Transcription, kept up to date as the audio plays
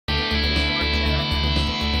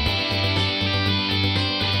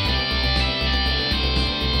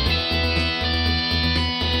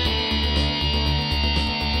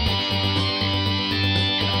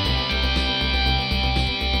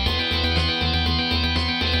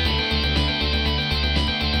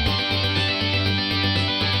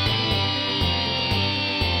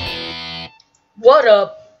What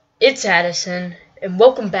up? It's Addison, and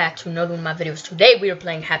welcome back to another one of my videos. Today we are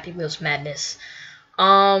playing Happy Wheels Madness.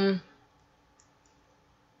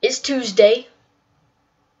 It's Tuesday.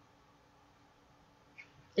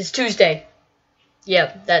 It's Tuesday.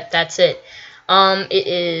 Yeah, that's it. It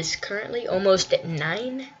is currently almost at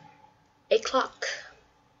 9 o'clock.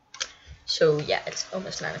 So yeah, it's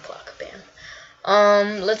almost 9 o'clock.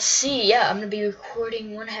 Bam. Let's see. Yeah, I'm gonna be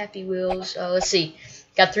recording one Happy Wheels. Let's see.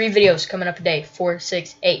 Got 3 videos coming up today. 4,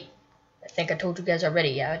 6, 8. I think I told you guys already.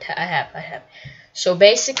 Yeah, I have. So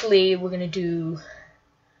basically, we're gonna do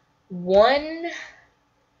one.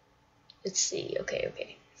 Let's see.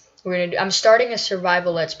 Okay. I'm starting a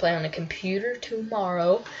survival let's play on the computer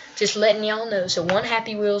tomorrow. Just letting y'all know. So one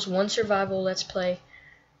Happy Wheels, one survival let's play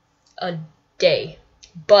a day.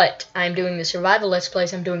 But I'm doing the survival let's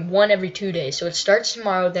plays. I'm doing one every 2 days. So it starts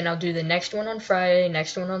tomorrow. Then I'll do the next one on Friday.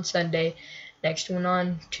 Next one on Sunday. Next one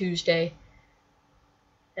on Tuesday.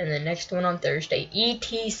 And the next one on Thursday.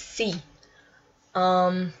 ETC.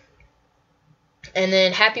 And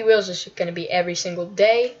then Happy Wheels is going to be every single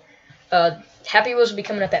day. Happy Wheels will be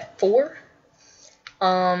coming up at 4.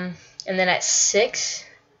 And then at 6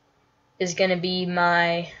 is going to be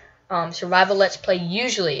my survival let's play.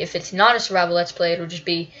 Usually, if it's not a survival let's play, it'll just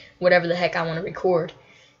be whatever the heck I want to record.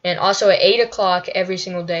 And also at 8 o'clock every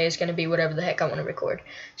single day is going to be whatever the heck I want to record.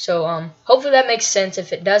 So hopefully that makes sense.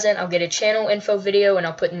 If it doesn't, I'll get a channel info video and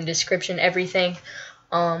I'll put in the description everything.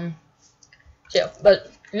 So yeah,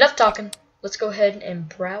 but enough talking. Let's go ahead and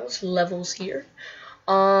browse levels here.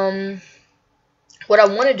 What I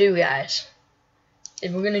want to do, guys,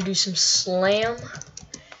 is we're going to do some slam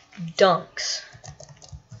dunks.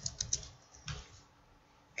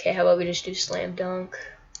 Okay, how about we just do slam dunk?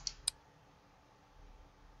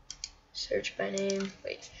 Search by name.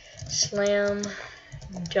 Wait. Slam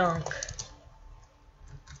dunk.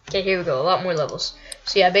 Okay, here we go. A lot more levels.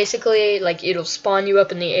 So yeah, basically, like, it'll spawn you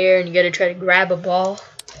up in the air and you gotta try to grab a ball.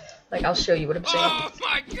 Like, I'll show you what I'm saying. Oh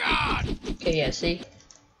my god! Okay, yeah, see?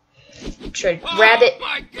 Try to grab it. Oh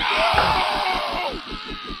my god!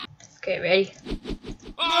 Okay, ready?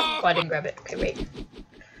 Oh, I didn't grab it. Okay, wait.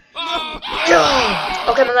 oh,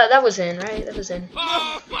 Okay, well, that was in, right? That was in.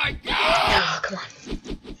 oh my god! Oh, come on.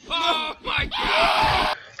 Oh my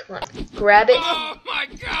god! Come on. Grab it. Oh my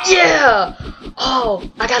god! Yeah!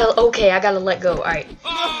 Oh, I gotta let go. Alright.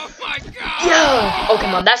 Oh my god! Yeah! Oh,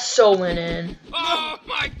 come on. That's so winning. Oh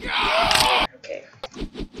my god! Okay.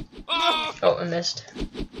 Oh, I missed.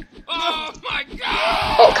 oh my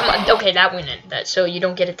god! Oh, come on. Okay, that went in. So you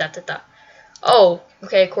don't get it. Oh,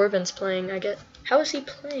 okay. Corbin's playing. I get. How is he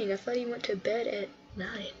playing? I thought he went to bed at 9.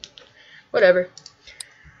 Whatever.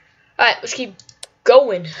 Alright, let's keep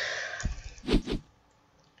going.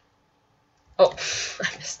 Oh,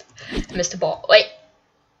 I missed the ball. Wait.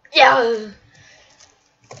 Yeah.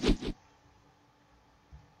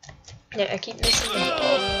 Yeah, I keep missing the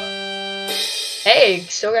ball. Hey,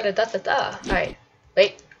 still got a Alright,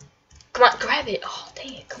 wait. Come on, grab it. Oh,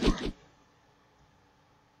 dang it, come on.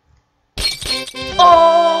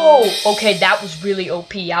 Oh! Okay, that was really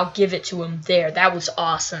OP. I'll give it to him there. That was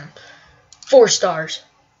awesome. 4 stars.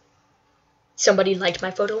 Somebody liked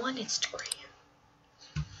my photo on Instagram.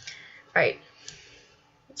 Alright.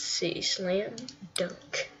 Let's see. Slam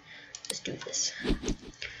dunk. Let's do this.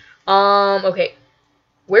 Okay.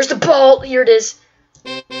 Where's the ball? Here it is.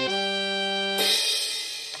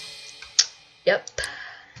 Yep.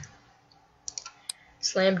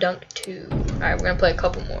 Slam dunk 2. Alright, we're gonna play a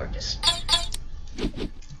couple more.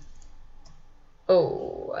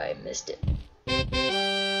 Oh, I missed it.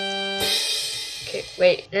 Okay,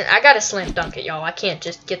 wait. I gotta slam dunk it, y'all. I can't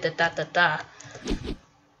just get the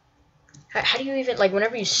How do you even, like,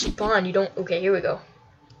 whenever you spawn, you don't... Okay, here we go.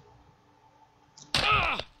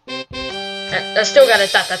 I still got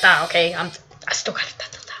a okay? I still got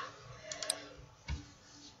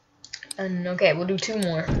a And, okay, we'll do 2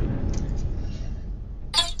 more.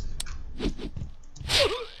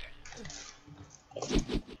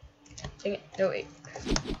 Dang it. No, wait.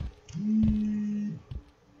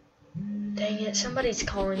 Dang it. Somebody's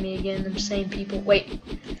calling me again. Them same people. Wait.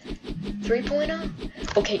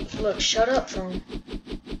 3.0? Okay, look. Shut up, phone.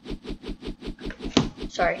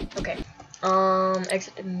 Sorry. Okay.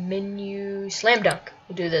 Exit the menu. Slam dunk.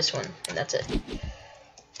 We'll do this one. And that's it.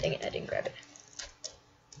 Dang it. I didn't grab it.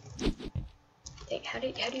 Dang, how do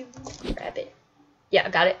you grab it? Yeah,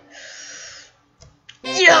 I got it.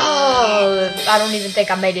 Yeah! I don't even think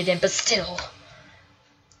I made it in, but still.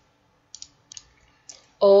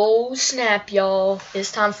 Oh, snap, y'all.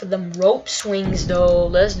 It's time for them rope swings, though.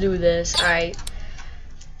 Let's do this. Alright.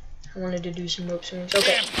 I wanted to do some rope swings.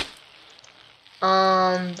 Okay.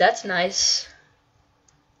 That's nice.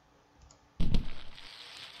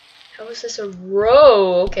 How is this a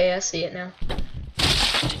row? Okay, I see it now.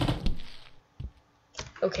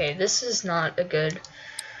 Okay, this is not a good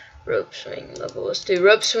rope swing level. Let's do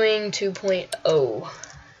rope swing 2.0.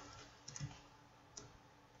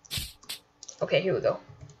 Okay, here we go.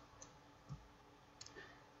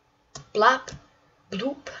 Blop,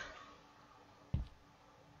 bloop.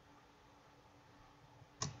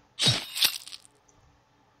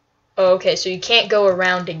 Oh, okay, so you can't go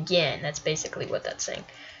around again. That's basically what that's saying.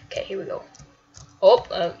 Okay, here we go. Oh,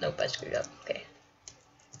 nope, I screwed up. Okay.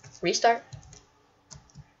 Restart.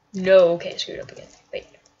 No, okay, I screwed up again. Wait.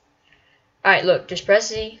 Alright, look, just press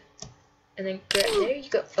Z. And then grab, there you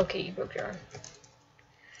go. Okay, you broke your arm.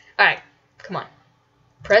 Alright, come on.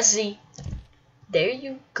 Press Z. There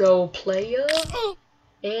you go, playa.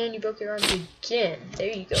 And you broke your arm again.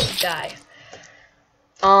 There you go, die.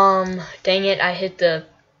 Dang it, I hit the...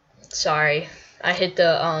 Sorry. I hit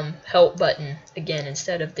the, help button again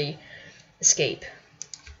instead of the escape.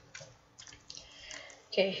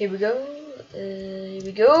 Okay, here we go. Here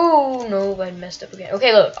we go. No, I messed up again.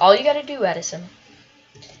 Okay, look. All you gotta do, Addison.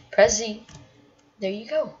 Press Z. There you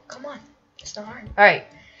go. Come on. It's not hard. Alright.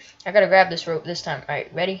 I gotta grab this rope this time.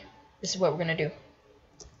 Alright, ready? This is what we're gonna do.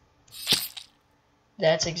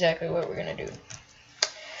 That's exactly what we're gonna do.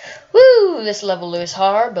 Woo! This level is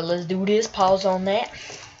hard, but let's do this. Pause on that.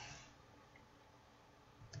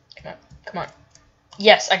 Come on. Come on.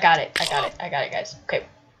 Yes, I got it. I got it. I got it, guys. Okay.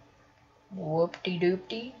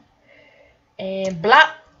 Whoop-de-doop-de. And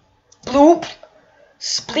blop. Bloop.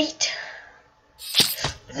 Split.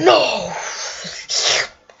 No!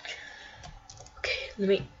 Okay, let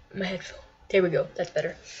me... My head fell. There we go. That's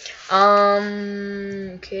better.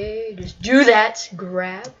 Okay, just do that.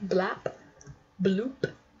 Grab. Blop.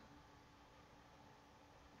 Bloop.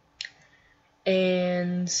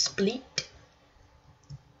 And split.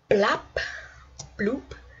 Blop.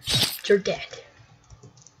 Bloop. You're dead.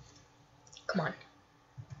 Come on.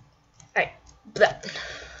 Alright. Blop.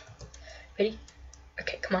 Ready?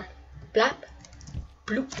 Okay, come on. Blop.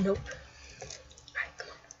 Bloop. Nope. Alright, come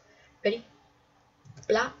on. Ready?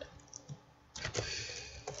 Blop.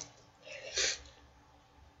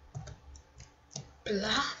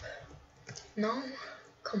 Blop. No.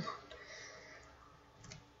 Come on.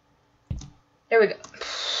 There we go.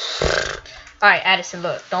 Alright, Addison,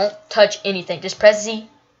 look. Don't touch anything. Just press Z.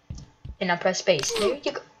 And now press space. There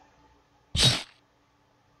you go.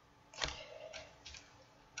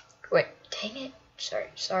 Wait. Dang it.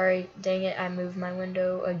 Sorry. Dang it. I moved my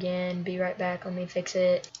window again. Be right back. Let me fix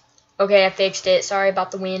it. Okay, I fixed it. Sorry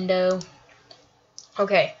about the window.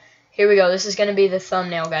 Okay. Here we go. This is going to be the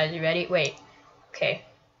thumbnail, guys. You ready? Wait. Okay.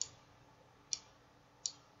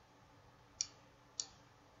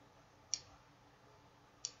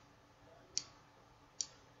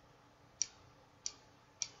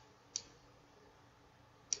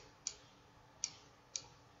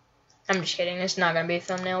 I'm just kidding. It's not going to be a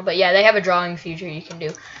thumbnail. But yeah, they have a drawing feature you can do.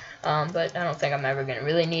 But I don't think I'm ever going to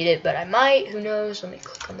really need it. But I might. Who knows? Let me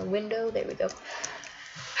click on the window. There we go.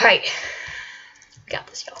 Alright. Got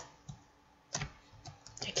this, y'all.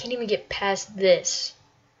 I can't even get past this.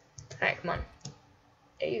 Alright, come on.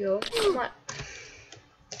 There you go. Come on.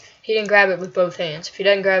 He didn't grab it with both hands. If he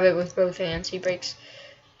doesn't grab it with both hands, he breaks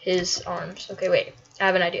his arms. Okay, wait. I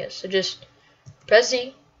have an idea. So just press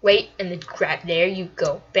Z, wait, and then grab. There you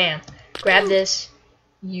go. Bam. Grab this.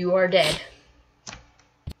 You are dead.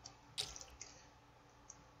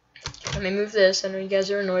 Let me move this. I know you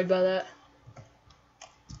guys are annoyed by that.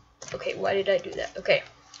 Okay, why did I do that? Okay.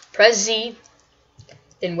 Press Z,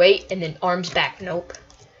 then wait, and then arms back. Nope.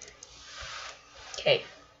 Okay.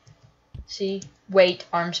 See? Wait,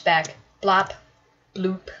 arms back. Blop.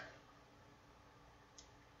 Bloop.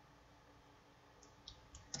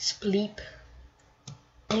 Spleep.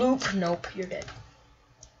 Bloop. Nope, you're dead.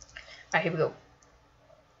 Alright, here we go.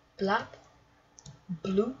 Blop.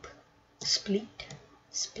 Bloop. Spleet.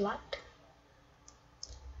 Splot.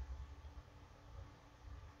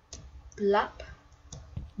 Blop.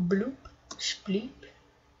 Bloop. Spleep.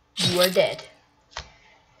 You are dead.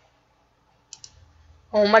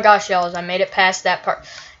 Oh my gosh, y'all, I made it past that part.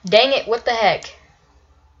 Dang it, what the heck?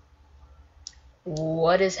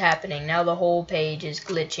 What is happening? Now the whole page is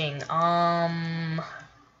glitching.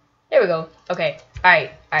 There we go. Okay.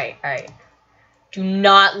 Alright. Do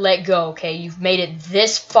not let go, okay? You've made it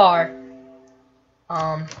this far.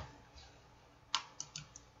 Dang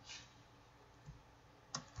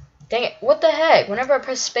it, what the heck? Whenever I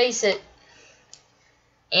press space, it...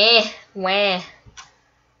 Wah.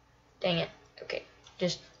 Dang it. Okay.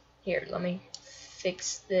 Just here, let me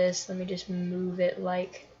fix this. Let me just move it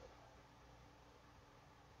like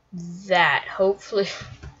that. Hopefully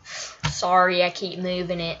Sorry, I keep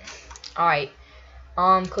moving it. Alright.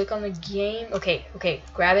 Click on the game. Okay,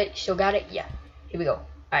 grab it. Still got it? Yeah. Here we go.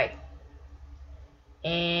 Alright.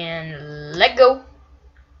 And let go.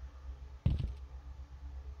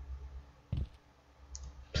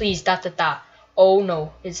 Please, Oh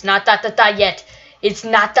no, it's not yet. It's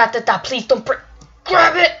not Please don't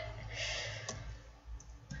grab it.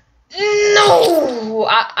 No,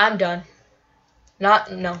 I'm done.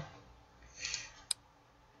 No.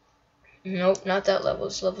 Nope, not that level.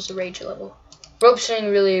 This level's a rage level. Rope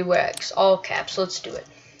swing really works. All caps. Let's do it.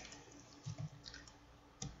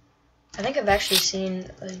 I think I've actually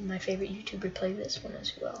seen my favorite YouTuber play this one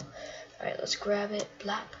as well. Alright, let's grab it.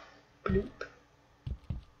 Blap. Bloop.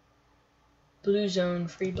 Blue zone,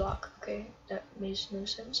 free block. Okay, that makes no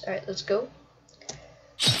sense. Alright, let's go.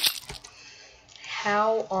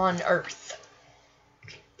 How on earth?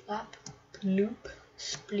 Blap. Bloop.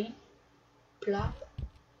 Spleep. Blop.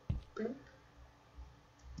 Bloop.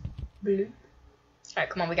 Bloop. Alright,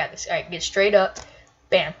 come on, we got this. Alright, get straight up.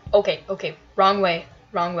 Bam. Okay. Wrong way.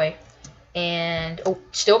 And, oh,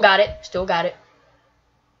 still got it.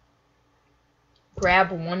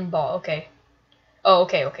 Grab one ball. Okay. Oh,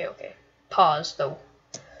 okay. Pause, though.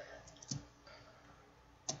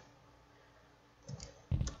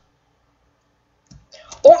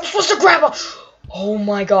 Oh, I'm supposed to grab a... Oh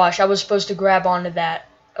my gosh, I was supposed to grab onto that.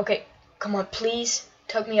 Okay, come on, please.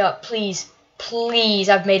 Tuck me up, please. Please,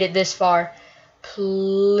 I've made it this far.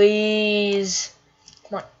 Please.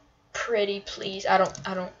 Come on, pretty, please. I don't...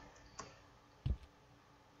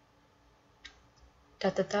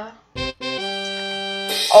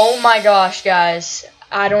 Oh my gosh, guys.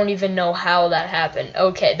 I don't even know how that happened.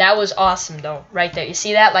 Okay, that was awesome, though. Right there. You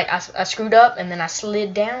see that? Like, I screwed up, and then I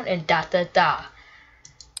slid down, and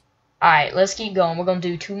Alright, let's keep going. We're going to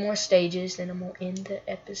do 2 more stages, then I'm going to end the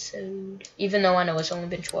episode. Even though I know it's only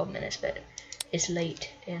been 12 minutes, but it's late,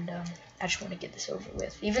 and I just want to get this over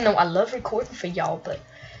with. Even though I love recording for y'all, but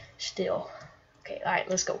still. Okay, alright,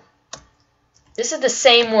 let's go. This is the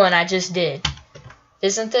same one I just did.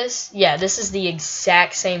 Isn't this? Yeah, this is the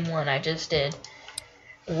exact same one I just did.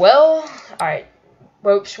 Well, alright.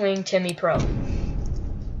 Rope swing, Timmy Pro.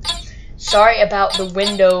 Sorry about the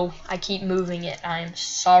window. I keep moving it. I'm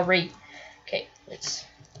sorry. Okay, let's...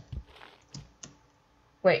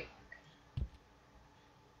 Wait.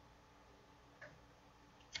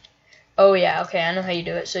 Oh, yeah, okay, I know how you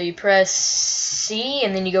do it. So you press C,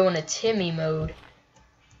 and then you go into Timmy mode.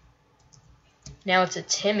 Now it's a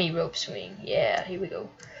Timmy rope swing. Yeah, here we go.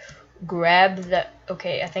 Grab that.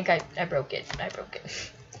 Okay, I think I broke it.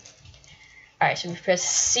 Alright, so we press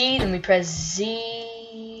C, then we press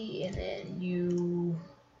Z, and then you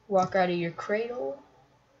walk out of your cradle.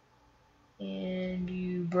 And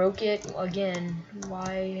you broke it again.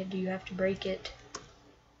 Why do you have to break it?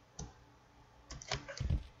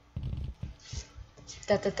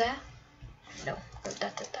 No,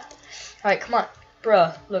 Alright, come on.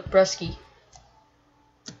 Bruh, look, brusky.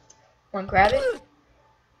 Come on, grab it.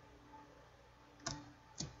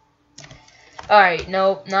 Alright,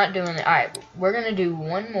 nope, not doing it. Alright, we're gonna do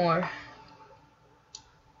one more.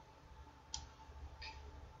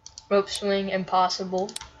 Rope swing,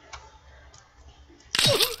 impossible.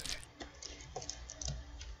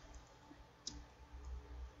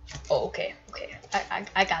 Oh, okay.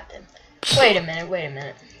 I got them. Wait a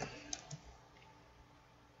minute.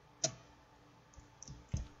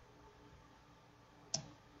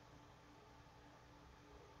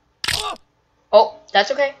 Oh,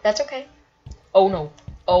 that's okay. Oh no.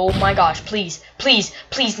 Oh my gosh, please,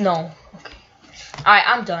 no. Okay. Alright,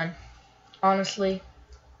 I'm done. Honestly.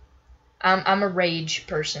 I'm a rage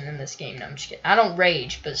person in this game. No, I'm just kidding. I don't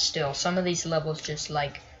rage, but still, some of these levels just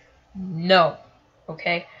like, no.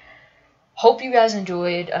 Okay? Hope you guys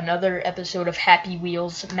enjoyed another episode of Happy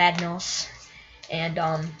Wheels Madness. And,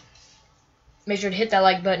 make sure to hit that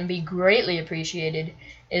like button, be greatly appreciated.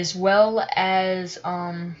 As well as,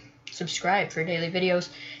 subscribe for daily videos.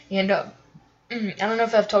 And, I don't know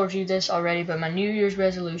if I've told you this already, but my New Year's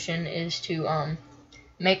resolution is to,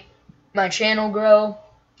 make my channel grow.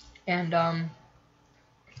 And,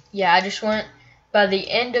 yeah, I just want, by the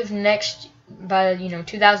end of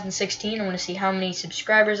 2016, I want to see how many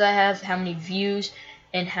subscribers I have, how many views,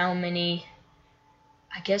 and how many,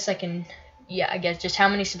 just how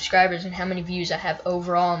many subscribers and how many views I have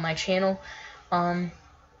overall on my channel.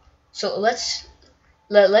 So let's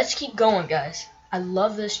keep going, guys. I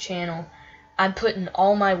love this channel. I'm putting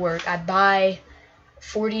all my work. I buy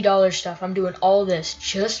 $40 stuff. I'm doing all this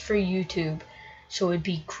just for YouTube. So it'd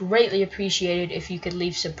be greatly appreciated if you could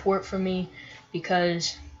leave support for me,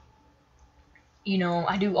 because,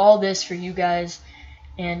 I do all this for you guys,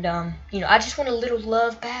 And I just want a little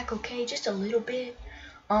love back, okay? Just a little bit.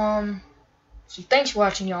 So thanks for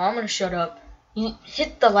watching, y'all. I'm gonna shut up. You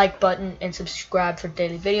hit the like button and subscribe for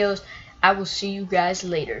daily videos. I will see you guys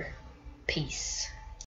later. Peace.